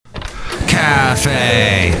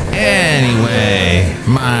Cafe. Anyway,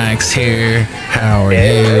 Mike's here. How are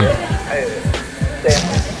you?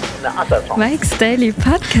 Mike's Daily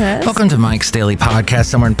Podcast. Welcome to Mike's Daily Podcast,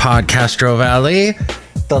 somewhere in Podcastro Valley,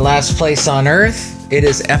 the last place on earth. It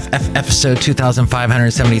is episode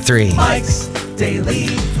 2573. Mike's Daily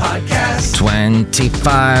Podcast.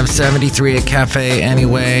 2573 at Cafe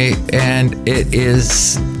Anyway, and it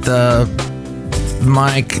is the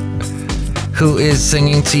Mike who is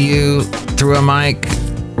singing to you through a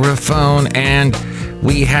microphone, and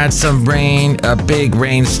we had some rain. A big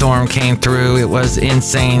rainstorm came through. It was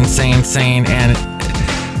insane, and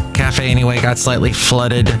Cafe Anyway got slightly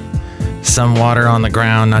flooded. Some water on the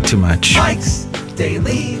ground, not too much. Mike's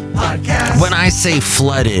Daily Podcast. When I say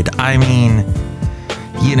flooded, I mean,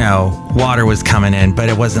 you know, water was coming in, but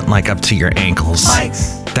it wasn't like up to your ankles.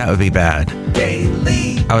 Mike's That would be bad.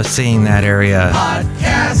 Daily I was seeing that area,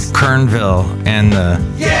 Podcast. Kernville and the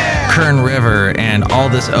Yeah. Kern River, and all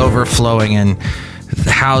this overflowing, and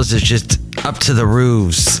the houses just up to the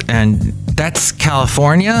roofs. And that's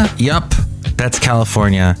California? Yup, that's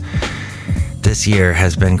California. This year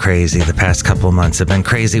has been crazy. The past couple of months have been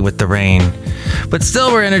crazy with the rain. But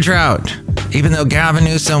still, we're in a drought. Even though Gavin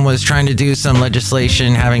Newsom was trying to do some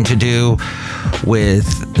legislation having to do with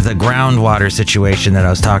the groundwater situation that I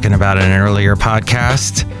was talking about in an earlier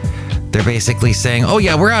podcast, they're basically saying, oh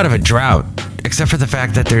yeah, we're out of a drought, except for the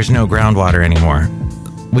fact that there's no groundwater anymore.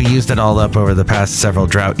 We used it all up over the past several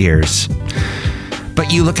drought years.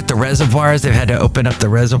 But you look at the reservoirs, they've had to open up the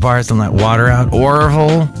reservoirs and let water out.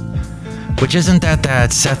 Oroville, which isn't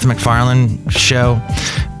that Seth MacFarlane show,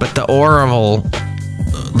 but the Oroville,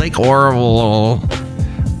 Lake Orville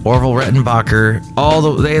Rettenbacher,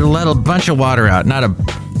 they let a bunch of water out.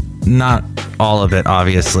 Not all of it,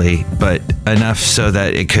 obviously, but enough so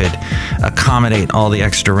that it could accommodate all the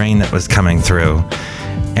extra rain that was coming through.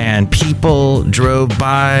 And people drove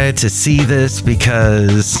by to see this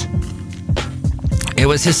because it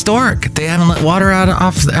was historic. They haven't let water out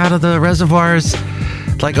of the reservoirs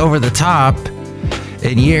like over the top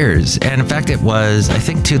in years. And in fact, it was, I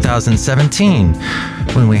think, 2017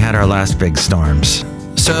 when we had our last big storms.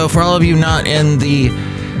 So for all of you not in the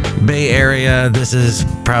Bay Area, this is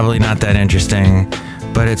probably not that interesting,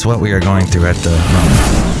 but it's what we are going through at the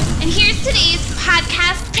moment. And here's today's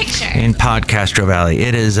podcast picture. In Podcastro Valley.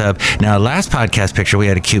 It is now last podcast picture, we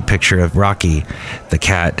had a cute picture of Rocky, the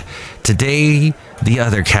cat. Today, the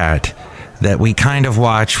other cat that we kind of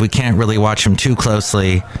watch. We can't really watch him too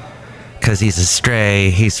closely because he's a stray,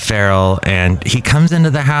 he's feral, and he comes into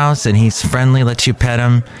the house and he's friendly, lets you pet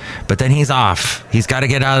him, but then he's off. He's got to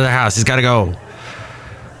get out of the house. He's got to go.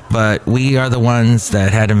 But we are the ones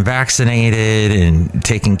that had him vaccinated and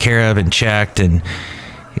taken care of and checked, and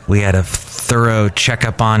we had a thorough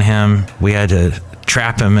checkup on him. We had to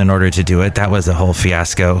trap him in order to do it. That was a whole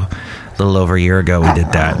fiasco. A little over a year ago we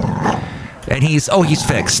did that. And he's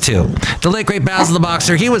fixed too. The late great Basil the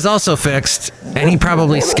Boxer, he was also fixed, and he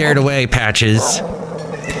probably scared away Patches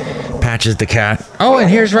the cat. Oh, and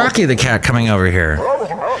here's Rocky the cat coming over here.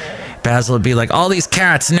 Basil would be like, all these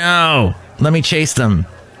cats, no, let me chase them.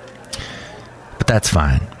 But that's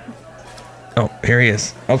fine. Oh, here he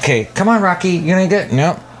is. Okay, come on, Rocky, you gonna get?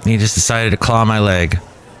 Nope. He just decided to claw my leg.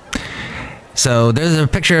 So there's a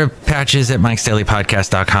picture of Patches at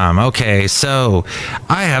mikesdailypodcast.com. Okay, so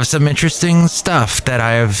I have some interesting stuff that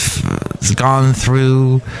I've gone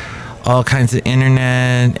through, all kinds of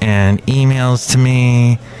internet and emails to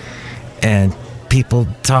me and people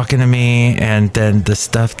talking to me, and then the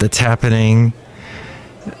stuff that's happening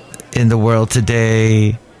in the world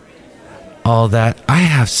today, all that. I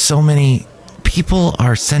have so many people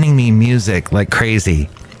are sending me music like crazy.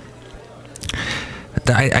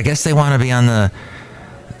 I guess they want to be on the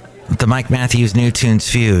Mike Matthews New Tunes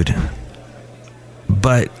feud,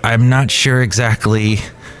 but I'm not sure exactly.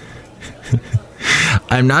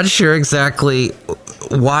 I'm not sure exactly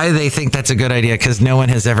why they think that's a good idea, because no one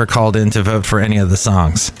has ever called in to vote for any of the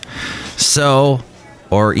songs,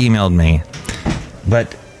 or emailed me.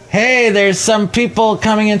 But hey, there's some people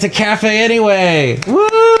coming into Cafe Anyway.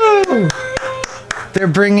 Woo! They're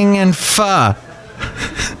bringing in pho.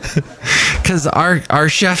 Because our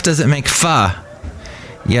chef doesn't make pho.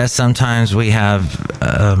 Yes, sometimes we have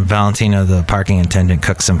Valentino, the parking attendant,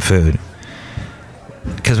 cook some food.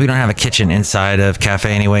 Because we don't have a kitchen inside of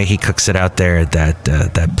Cafe Anyway. He cooks it out there at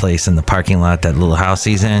that place in the parking lot, that little house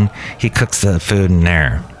he's in. He cooks the food in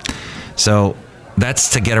there. So that's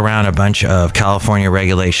to get around a bunch of California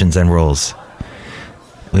regulations and rules.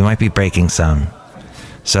 We might be breaking some.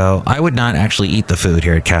 So I would not actually eat the food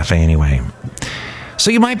here at Cafe Anyway. So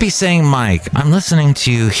you might be saying, Mike, I'm listening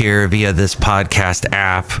to you here via this podcast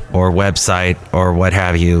app or website or what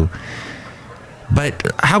have you,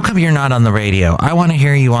 but how come you're not on the radio? I want to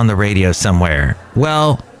hear you on the radio somewhere.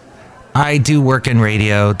 Well, I do work in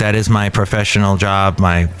radio. That is my professional job,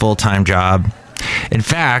 my full-time job. In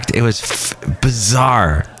fact, it was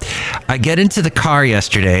bizarre. I get into the car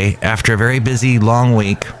yesterday after a very busy, long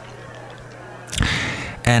week,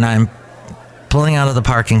 and I'm pulling out of the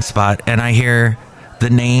parking spot, and I hear the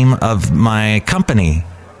name of my company,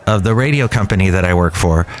 of the radio company that I work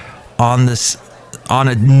for, on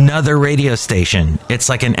another radio station. It's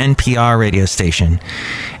like an NPR radio station,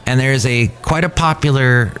 and there's quite a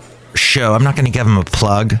popular show. I'm not going to give them a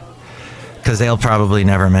plug because they'll probably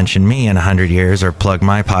never mention me in 100 years or plug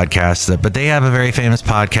my podcast, but they have a very famous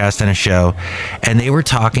podcast and a show, and they were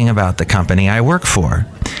talking about the company I work for.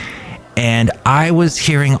 And I was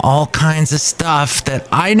hearing all kinds of stuff that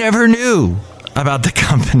I never knew about the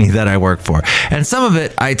company that I work for. And some of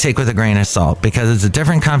it I take with a grain of salt because it's a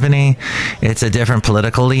different company. It's a different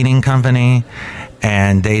political leaning company.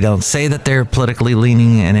 And they don't say that they're politically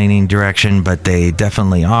leaning in any direction, but they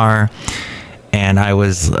definitely are. And I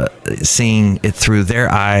was seeing it through their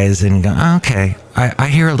eyes and go, okay, I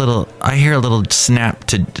hear a little snap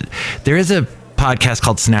to. There is a podcast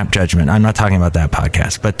called Snap Judgment. I'm not talking about that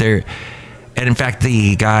podcast, but and in fact,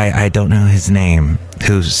 the guy, I don't know his name,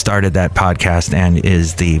 who started that podcast and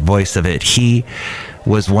is the voice of it, he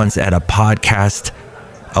was once at a podcast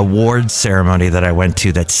awards ceremony that I went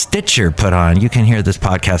to that Stitcher put on. You can hear this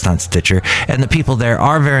podcast on Stitcher, and the people there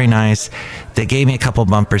are very nice. They gave me a couple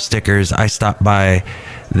bumper stickers. I stopped by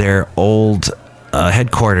their old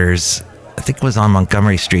headquarters. I think it was on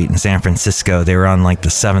Montgomery Street in San Francisco. They were on like the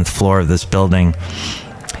 7th floor of this building,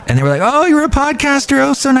 and they were like, "Oh, you're a podcaster.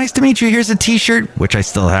 Oh, so nice to meet you. Here's a t-shirt," which I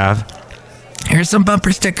still have. "Here's some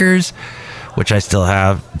bumper stickers," which I still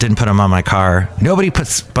have. Didn't put them on my car. Nobody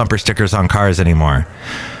puts bumper stickers on cars anymore,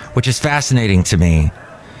 which is fascinating to me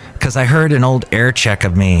because I heard an old air check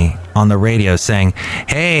of me on the radio saying,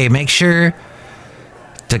 "Hey, make sure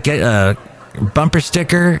to get a bumper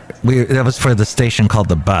sticker." That was for the station called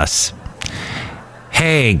The Bus.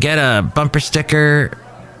 "Hey, get a bumper sticker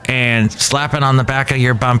and slap it on the back of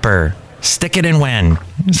your bumper. Stick it and win."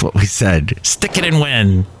 That's what we said. Stick it and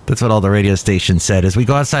win. That's what all the radio stations said. As we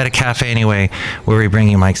go outside a cafe anyway, where we bring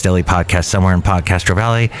you Mike's Daily Podcast somewhere in Podcastro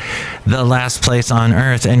Valley, the last place on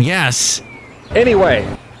earth. And yes, anyway,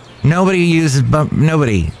 nobody uses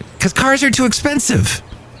nobody, because cars are too expensive.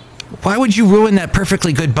 Why would you ruin that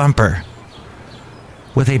perfectly good bumper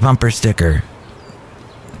with a bumper sticker?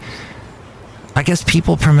 I guess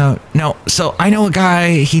people promote. No, so I know a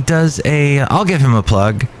guy, he does I'll give him a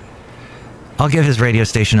plug. I'll give his radio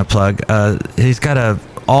station a plug. He's got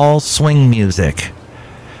all swing music.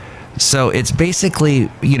 So it's basically,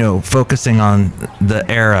 focusing on the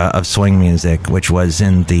era of swing music, which was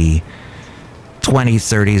in the 20s,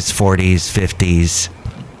 30s, 40s, 50s.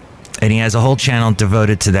 And he has a whole channel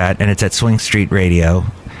devoted to that, and it's at Swing Street Radio.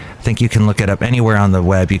 I think you can look it up anywhere on the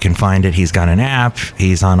web. You can find it. He's got an app.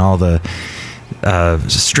 He's on all the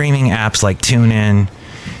streaming apps like TuneIn.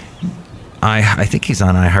 I think he's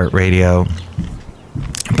on iHeartRadio.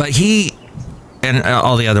 But he and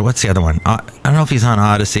all the other, what's the other one? I don't know if he's on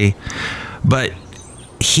Odyssey, but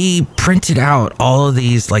he printed out all of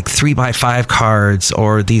these like 3x5 cards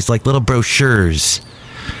or these like little brochures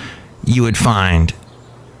you would find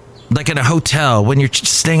like in a hotel when you're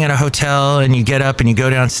staying at a hotel and you get up and you go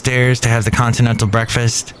downstairs to have the continental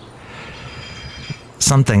breakfast.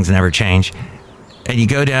 Some things never change. And you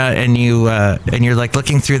go down and you're like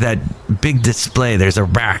looking through that big display. There's a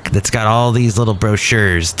rack that's got all these little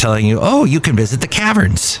brochures telling you, oh, you can visit the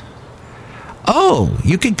caverns. Oh,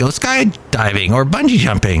 you could go skydiving or bungee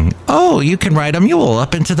jumping. Oh, you can ride a mule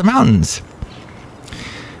up into the mountains.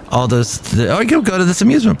 All those, you can go to this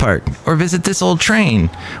amusement park or visit this old train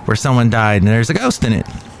where someone died and there's a ghost in it.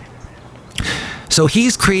 So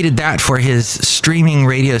he's created that for his streaming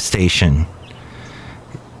radio station.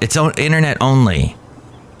 It's internet only.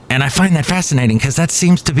 And I find that fascinating because that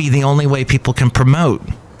seems to be the only way people can promote.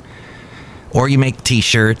 Or you make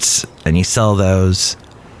t-shirts and you sell those.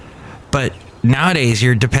 But nowadays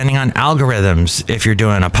you're depending on algorithms. If you're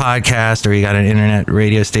doing a podcast or you got an internet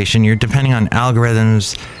radio station, you're depending on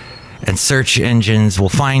algorithms, and search engines will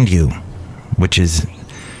find you,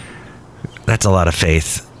 that's a lot of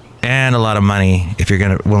faith and a lot of money if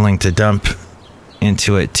you're willing to dump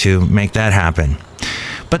into it to make that happen.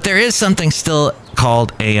 But there is something still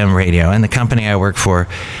called AM radio, and the company I work for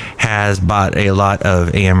has bought a lot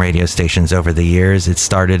of AM radio stations over the years. It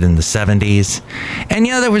started in the 70s. And,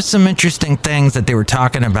 there was some interesting things that they were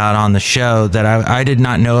talking about on the show that I did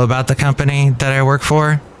not know about the company that I work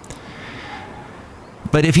for.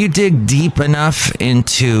 But if you dig deep enough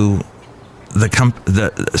into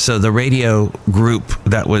the radio group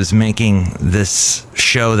that was making this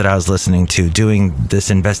show that I was listening to, doing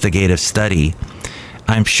this investigative study,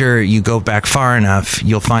 I'm sure you go back far enough,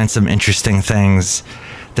 you'll find some interesting things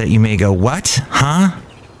that you may go, what? Huh?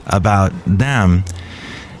 About them.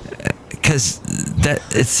 Because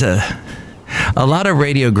it's a lot of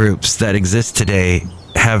radio groups that exist today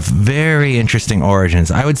have very interesting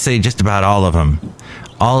origins. I would say just about all of them.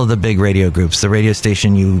 All of the big radio groups, the radio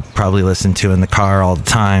station you probably listen to in the car all the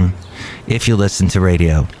time, if you listen to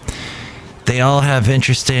radio, they all have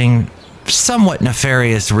interesting, somewhat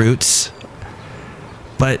nefarious roots.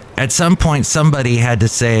 But at some point, somebody had to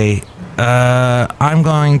say, I'm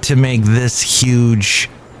going to make this huge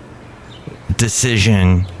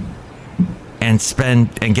decision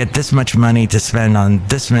and get this much money to spend on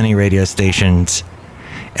this many radio stations.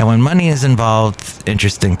 And when money is involved,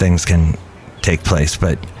 interesting things can take place,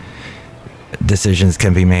 but decisions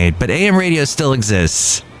can be made. But AM radio still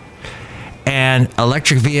exists, and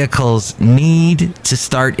electric vehicles need to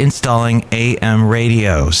start installing AM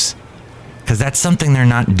radios, because that's something they're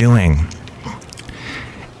not doing.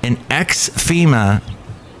 An ex-FEMA,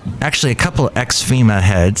 actually a couple of ex-FEMA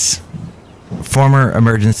heads, former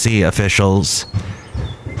emergency officials,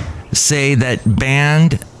 say that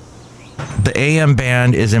the AM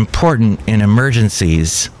band is important in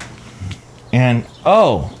emergencies. And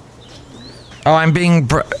I'm being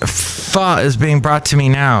pho is being brought to me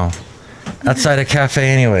now, outside a cafe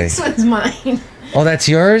anyway. This one's mine. Oh, that's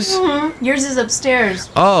yours? Mm-hmm. Yours is upstairs.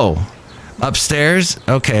 Oh, upstairs?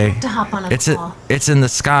 Okay. To hop on a call. It's in the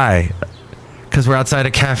sky, because we're outside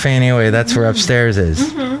a cafe anyway. That's where upstairs is.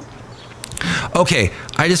 Mm-hmm. Okay,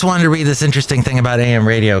 I just wanted to read this interesting thing about AM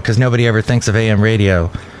radio, because nobody ever thinks of AM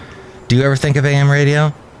radio. Do you ever think of AM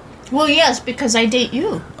radio? Well, yes, because I date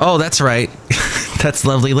you. Oh, that's right. That's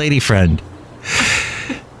lovely lady friend.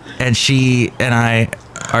 And she and I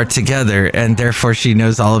are together, and therefore she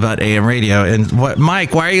knows all about AM radio. And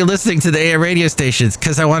Mike, why are you listening to the AM radio stations?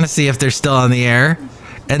 Because I want to see if they're still on the air.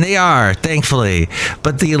 And they are, thankfully.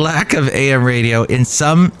 But the lack of AM radio in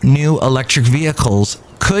some new electric vehicles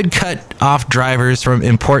could cut off drivers from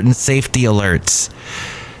important safety alerts,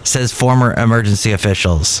 says former emergency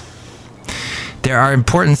officials. There are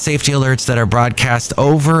important safety alerts that are broadcast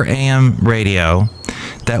over AM radio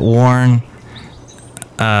that warn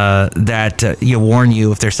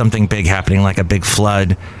you if there's something big happening, like a big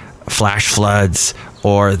flood, flash floods,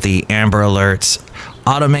 or the Amber Alerts.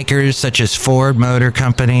 Automakers such as Ford Motor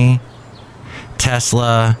Company,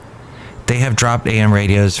 Tesla, they have dropped AM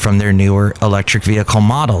radios from their newer electric vehicle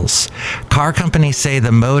models. Car companies say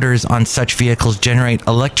the motors on such vehicles generate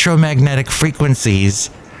electromagnetic frequencies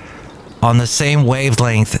on the same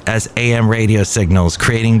wavelength as AM radio signals,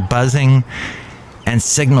 creating buzzing and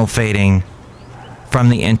signal fading from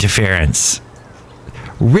the interference.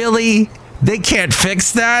 Really? They can't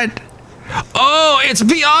fix that? Oh, it's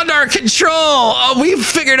beyond our control. Oh, we've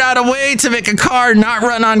figured out a way to make a car not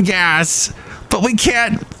run on gas, but we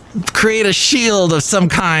can't create a shield of some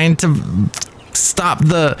kind to stop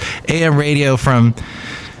the AM radio from...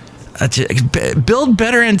 build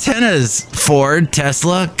better antennas, Ford,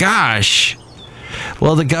 Tesla. Gosh.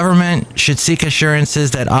 Well, the government should seek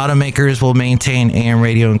assurances that automakers will maintain AM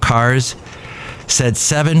radio in cars, said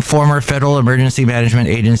 7 former Federal Emergency Management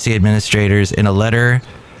Agency administrators in a letter.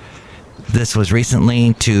 This was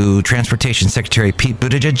recently to Transportation Secretary Pete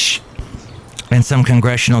Buttigieg and some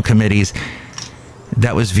congressional committees.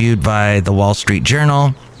 That was viewed by the Wall Street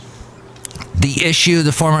Journal. The issue,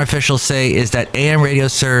 the former officials say, is that AM radio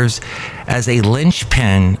serves as a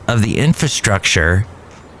linchpin of the infrastructure,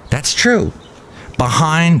 that's true,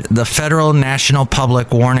 behind the Federal National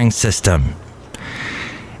Public Warning System.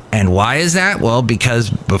 And why is that? Well, because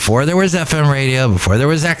before there was FM radio, before there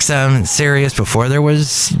was XM, Sirius, before there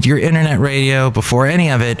was your internet radio, before any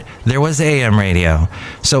of it, there was AM radio.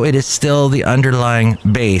 So it is still the underlying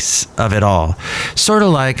base of it all. Sort of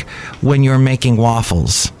like when you're making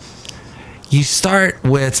waffles. You start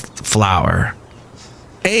with flour.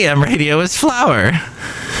 AM radio is flour.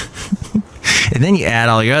 And then you add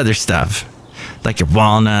all your other stuff, like your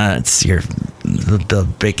walnuts, the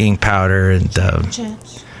baking powder, and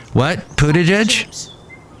Chips. What? Buttigieg? Chips.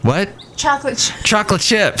 What? Chocolate chips. Chocolate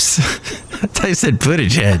chips. I thought you said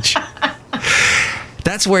Buttigieg.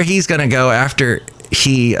 That's where he's going to go after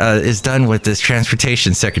he is done with this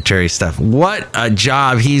transportation secretary stuff. What a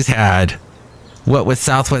job he's had. What with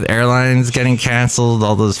Southwest Airlines getting canceled,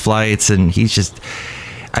 all those flights, and he's just,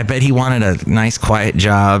 I bet he wanted a nice quiet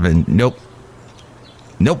job, and nope.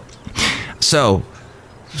 So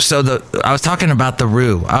I was talking about the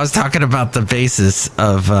RUE. I was talking about the basis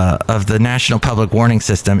of the National Public Warning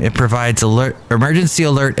System. It provides emergency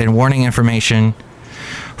alert and warning information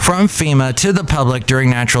from FEMA to the public during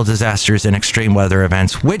natural disasters and extreme weather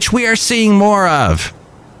events, which we are seeing more of.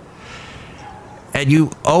 And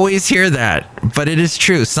you always hear that, but it is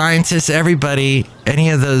true. Scientists, everybody, any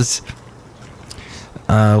of those,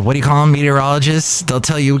 what do you call them, meteorologists, they'll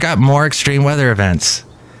tell you we got more extreme weather events.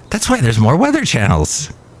 That's why there's more weather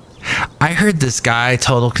channels. I heard this guy,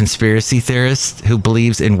 total conspiracy theorist, who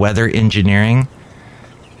believes in weather engineering.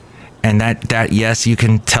 And that yes, you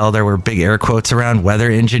can tell there were big air quotes around weather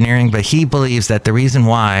engineering, but he believes that the reason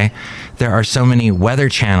why there are so many weather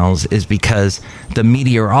channels is because the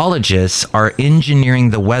meteorologists are engineering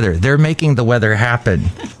the weather. They're making the weather happen,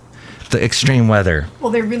 the extreme weather.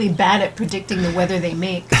 Well, they're really bad at predicting the weather they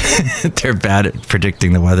make. They're bad at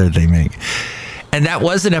predicting the weather they make. And that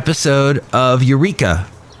was an episode of Eureka,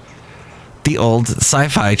 the old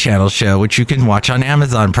Sci-Fi Channel show, which you can watch on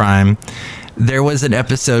Amazon Prime. There was an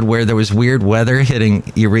episode where there was weird weather hitting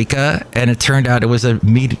Eureka, and it turned out it was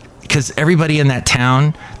because everybody in that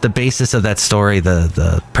town, the basis of that story,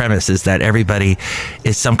 the premise is that everybody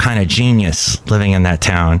is some kind of genius living in that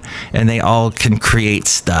town, and they all can create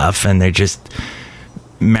stuff, and they're just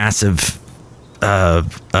massive.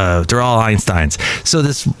 They're all Einsteins. So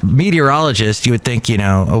this meteorologist, you would think,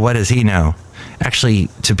 what does he know? Actually,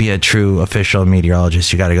 to be a true official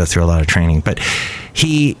meteorologist, you got to go through a lot of training. But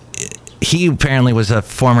he apparently was a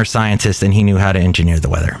former scientist, and he knew how to engineer the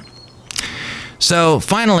weather. So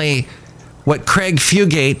finally, what Craig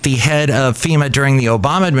Fugate, the head of FEMA during the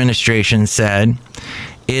Obama administration, said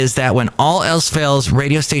is that when all else fails,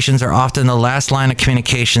 radio stations are often the last line of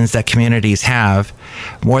communications that communities have.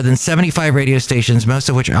 More than 75 radio stations, most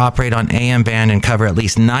of which operate on AM band and cover at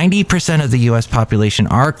least 90% of the U.S. population,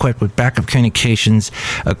 are equipped with backup communications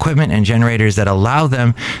equipment and generators that allow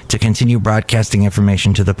them to continue broadcasting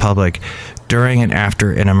information to the public during and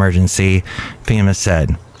after an emergency, FEMA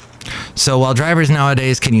said. So while drivers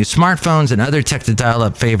nowadays can use smartphones and other tech to dial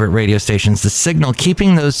up favorite radio stations, the signal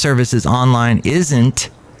keeping those services online isn't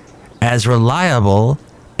as reliable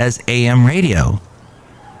as AM radio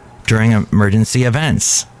during emergency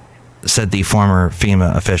events, said the former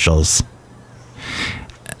FEMA officials.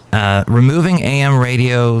 Removing AM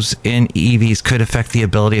radios in EVs could affect the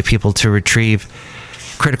ability of people to retrieve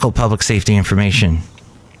critical public safety information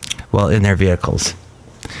while in their vehicles.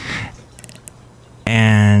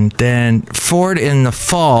 And then Ford in the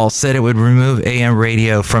fall said it would remove AM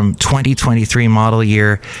radio from 2023 model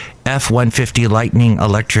year F-150 Lightning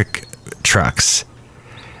electric trucks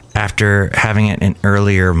after having it in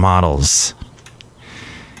earlier models.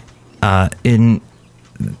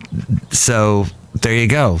 So there you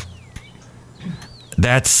go.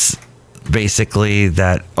 That's basically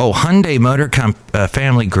that. Oh, Hyundai Motor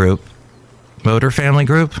Family Group, the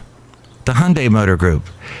Hyundai Motor Group,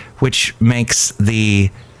 which makes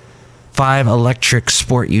the 5 electric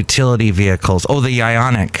sport utility vehicles. Oh, the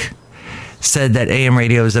Ioniq, said that AM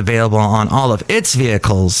radio is available on all of its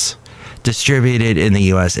vehicles distributed in the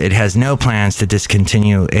U.S. It has no plans to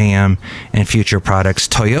discontinue AM in future products.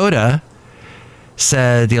 Toyota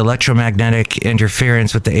said the electromagnetic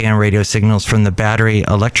interference with the AM radio signals from the battery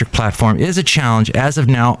electric platform is a challenge. As of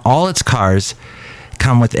now, all its cars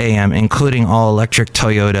come with AM, including all electric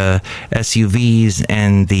Toyota SUVs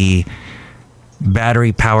and the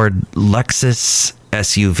battery-powered Lexus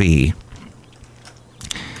SUV.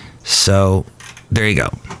 So there you go.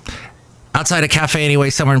 Outside a cafe anyway,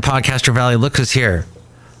 somewhere in Podcaster Valley, look who's here.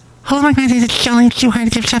 Hello, my name is Shelly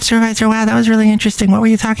Tip Shop Supervisor. Wow, that was really interesting. What were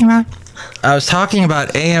you talking about? I was talking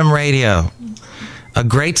about AM radio, a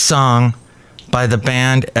great song by the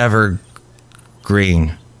band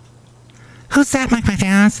Evergreen. Who's that, Mike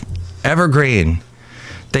McDonald? Evergreen.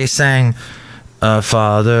 They sang, "A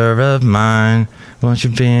father of mine, won't you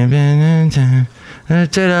be in time?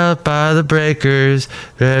 Lifted up by the breakers,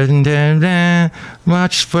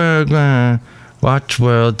 watch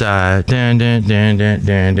world die."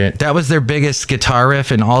 That was their biggest guitar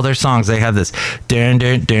riff in all their songs. They have this. That's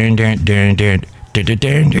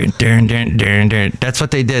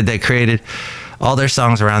what they did. They created all their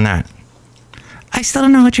songs around that. I still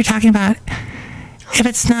don't know what you're talking about. If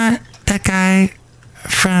it's not that guy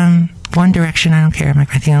from One Direction, I don't care.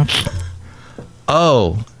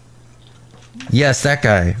 Oh,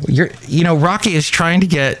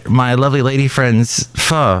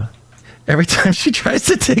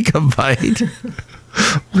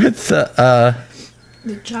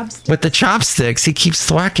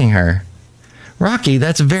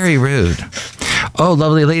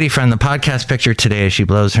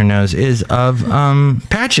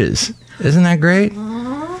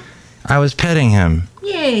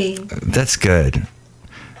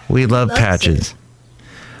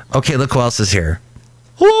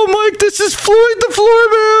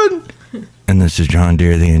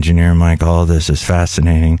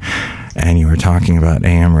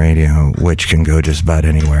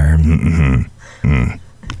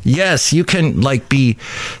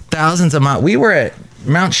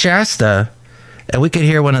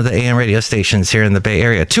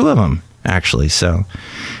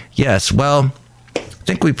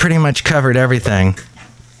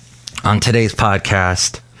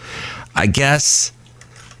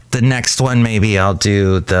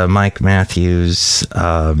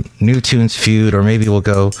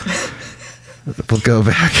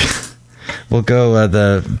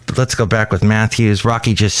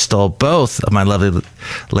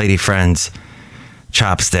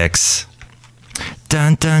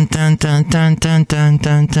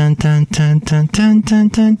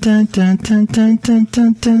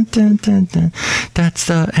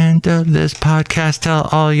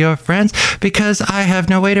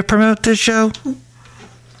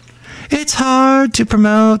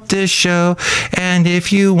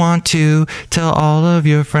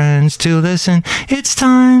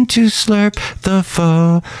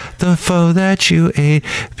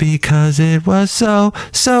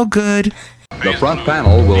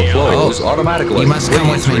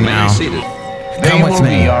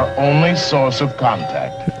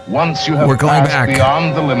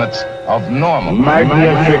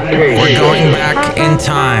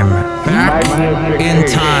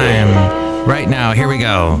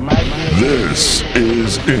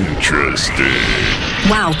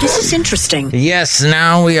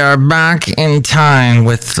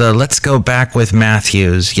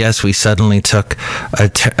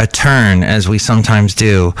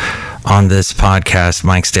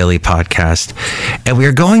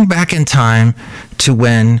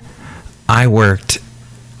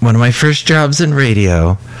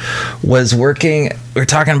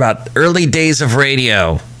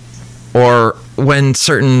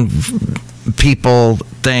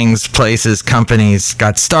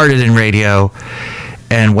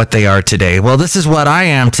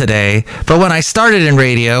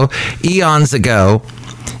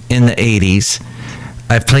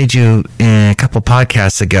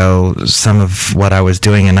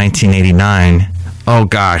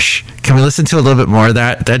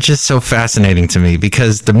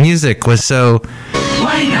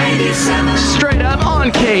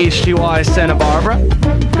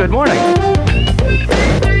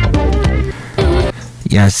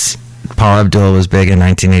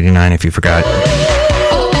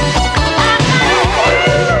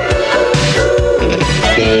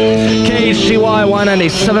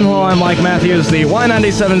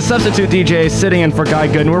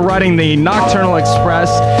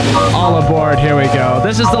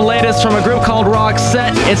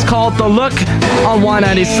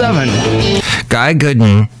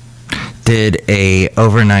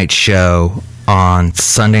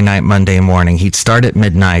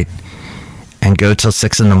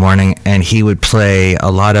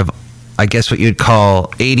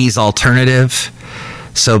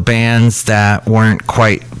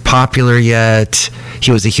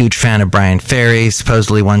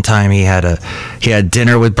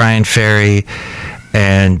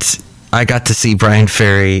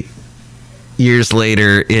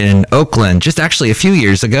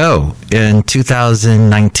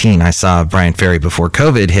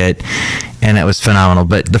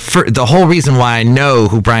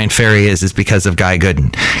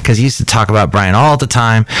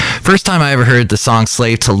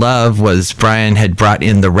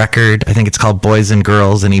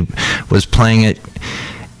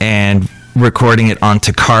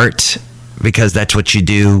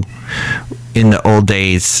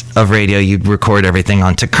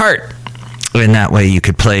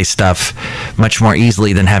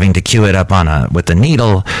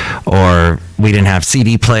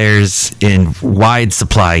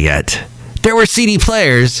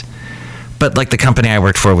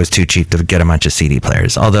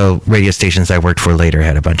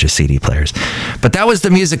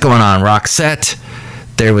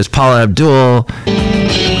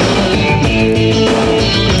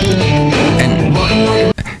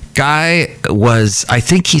 guy I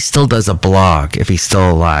think he still does a blog if he's still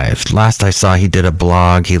alive. Last I saw, he did a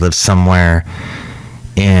blog. He lives somewhere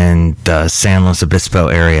in the San Luis Obispo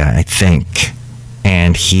area, I think.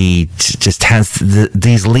 And he just has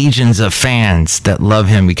these legions of fans that love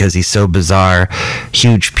him because he's so bizarre.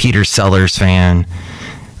 Huge Peter Sellers fan.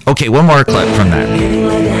 Okay, one more clip from that.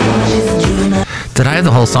 Did I have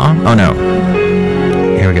the whole song? Oh, no.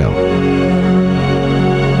 Here we go.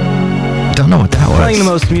 Don't know what that was. Playing the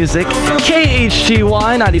most music.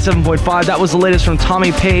 KHTY 97.5. That was the latest from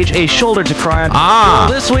Tommy Page, A Shoulder to Cry On. Well,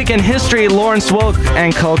 this week in history, Lawrence Welk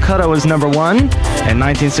and Calcutta was number 1 in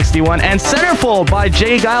 1961. And Centerfold by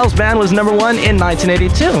Jay Giles Band was number 1 in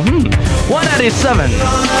 1982. 187.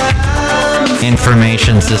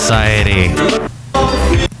 Information Society.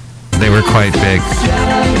 They were quite big.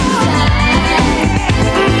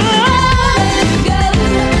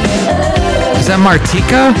 Is that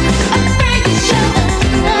Martika?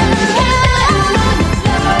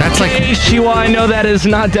 That's like HGY. No, that is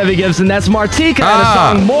not Debbie Gibson. That's Martika. And a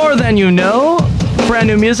song More Than You Know. Brand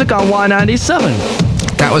new music on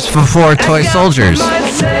Y97. That was before Toy Soldiers.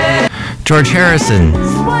 George Harrison.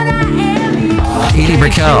 Edie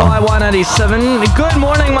Brickell. Y97. Good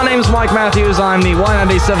morning. My name is Mike Matthews. I'm the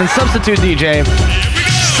Y97 substitute DJ.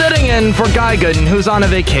 Sitting in for Guy Gooden, who's on a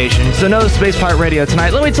vacation, so no Space Pirate Radio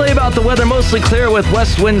tonight. Let me tell you about the weather. Mostly clear with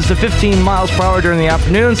west winds to 15 miles per hour during the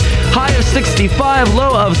afternoons. High of 65,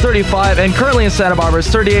 low of 35, and currently in Santa Barbara, it's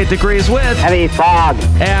 38 degrees with heavy fog.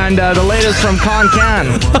 And the latest from Con-Can.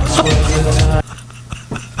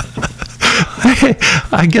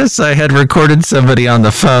 I guess I had recorded somebody on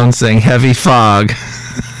the phone saying heavy fog.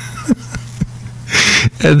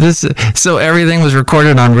 And so everything was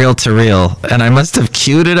recorded on reel-to-reel, and I must have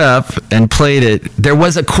queued it up and played it. There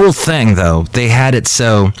was a cool thing, though. They had it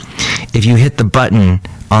so if you hit the button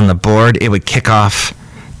on the board, it would kick off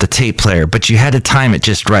the tape player, but you had to time it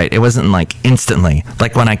just right. It wasn't like instantly,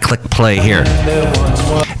 like when I click play here.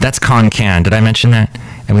 That's Con-Can. Did I mention that?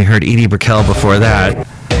 And we heard Edie Brickell before that.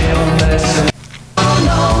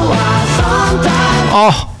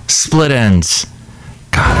 Oh, Split Ends.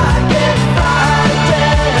 God.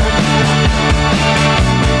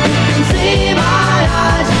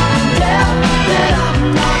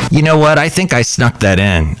 You know what? I think I snuck that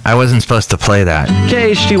in. I wasn't supposed to play that.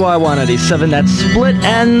 KHTY 187, that Split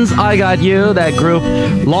Ends, I Got You, that group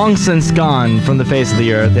long since gone from the face of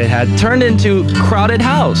the earth. It had turned into Crowded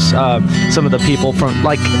House. Some of the people from,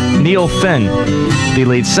 like Neil Finn, the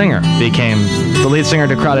lead singer, became the lead singer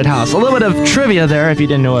to Crowded House. A little bit of trivia there, if you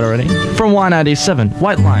didn't know it already, from 197,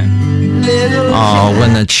 White Line. Oh,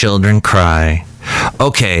 When the Children Cry.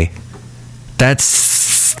 Okay,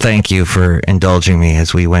 thank you for indulging me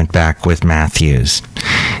as we went back with Matthews.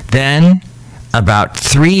 Then, about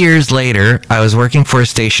 3 years later, I was working for a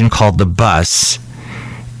station called The Bus,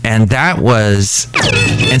 and that was,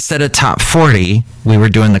 instead of top 40, we were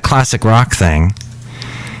doing the classic rock thing.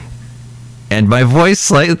 And my voice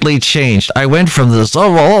slightly changed. I went from this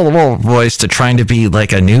voice to trying to be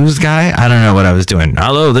like a news guy. I don't know what I was doing.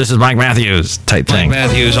 Hello, this is Mike Matthews type thing. Mike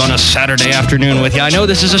Matthews on a Saturday afternoon with you. I know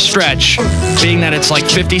this is a stretch, being that it's like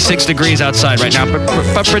 56 degrees outside right now,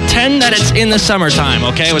 but pretend that it's in the summertime,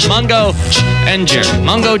 okay? With Mungo and Jerry.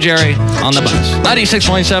 Mungo, Jerry on the bus.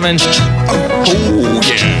 96.7. Oh,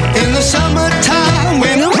 yeah. In the summertime,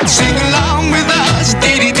 when you sing along with us,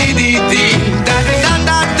 dee-dee-dee-dee-dee,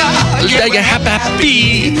 da-da-da-da-da. You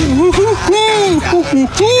happy.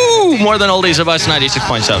 More than oldies of us,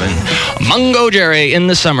 96.7. Mungo Jerry in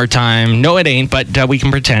the summertime. No, it ain't, but we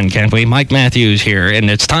can pretend, can't we? Mike Matthews here, and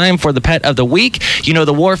it's time for the pet of the week. You know,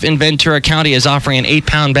 the Wharf in Ventura County is offering an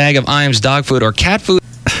 8-pound bag of Iams dog food or cat food.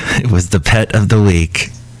 It was the pet of the week.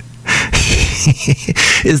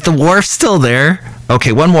 Is the Wharf still there?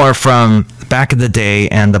 Okay, one more from back in the day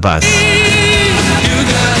and The Bus.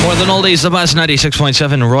 More than oldies, The Bus,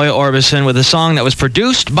 96.7. Roy Orbison with a song that was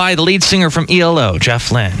produced by the lead singer from ELO,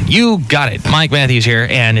 Jeff Lynne. You got it. Mike Matthews here,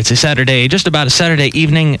 and it's a Saturday, just about a Saturday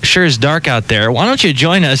evening. Sure is dark out there. Why don't you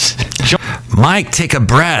join us? Mike, take a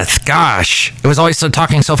breath. Gosh, it was always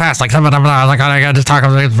talking so fast. Like I got to talk.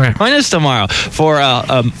 Join us tomorrow for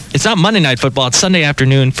it's not Monday Night Football. It's Sunday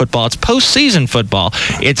afternoon football. It's postseason football.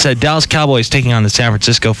 It's Dallas Cowboys taking on the San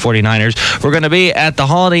Francisco 49ers. We're going to be at the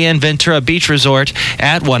Holiday Inn Ventura Beach Resort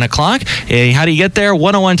at 1 o'clock. How do you get there?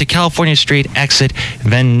 101 to California Street, exit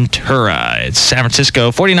Ventura. It's San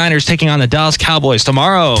Francisco 49ers taking on the Dallas Cowboys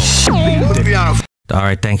tomorrow. All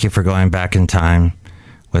right, thank you for going back in time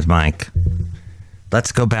with Mike.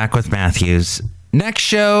 Let's go back with Matthews. Next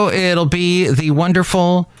show, it'll be the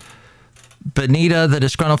wonderful Benita, the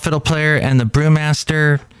disgruntled fiddle player, and the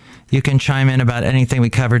brewmaster. You can chime in about anything we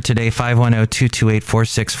covered today,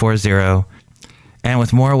 510-228-4640. And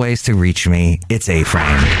with more ways to reach me, it's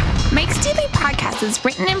A-Frame. Mike's Daily Podcast is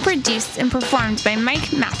written and produced and performed by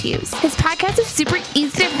Mike Matthews. His podcast is super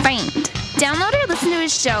easy to find. Download or listen to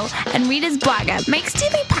his show and read his blog at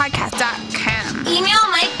mikesdailypodcast.com. Email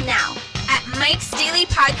Mike now at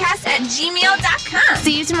mikesdailypodcast@gmail.com.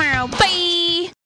 See you tomorrow. Bye!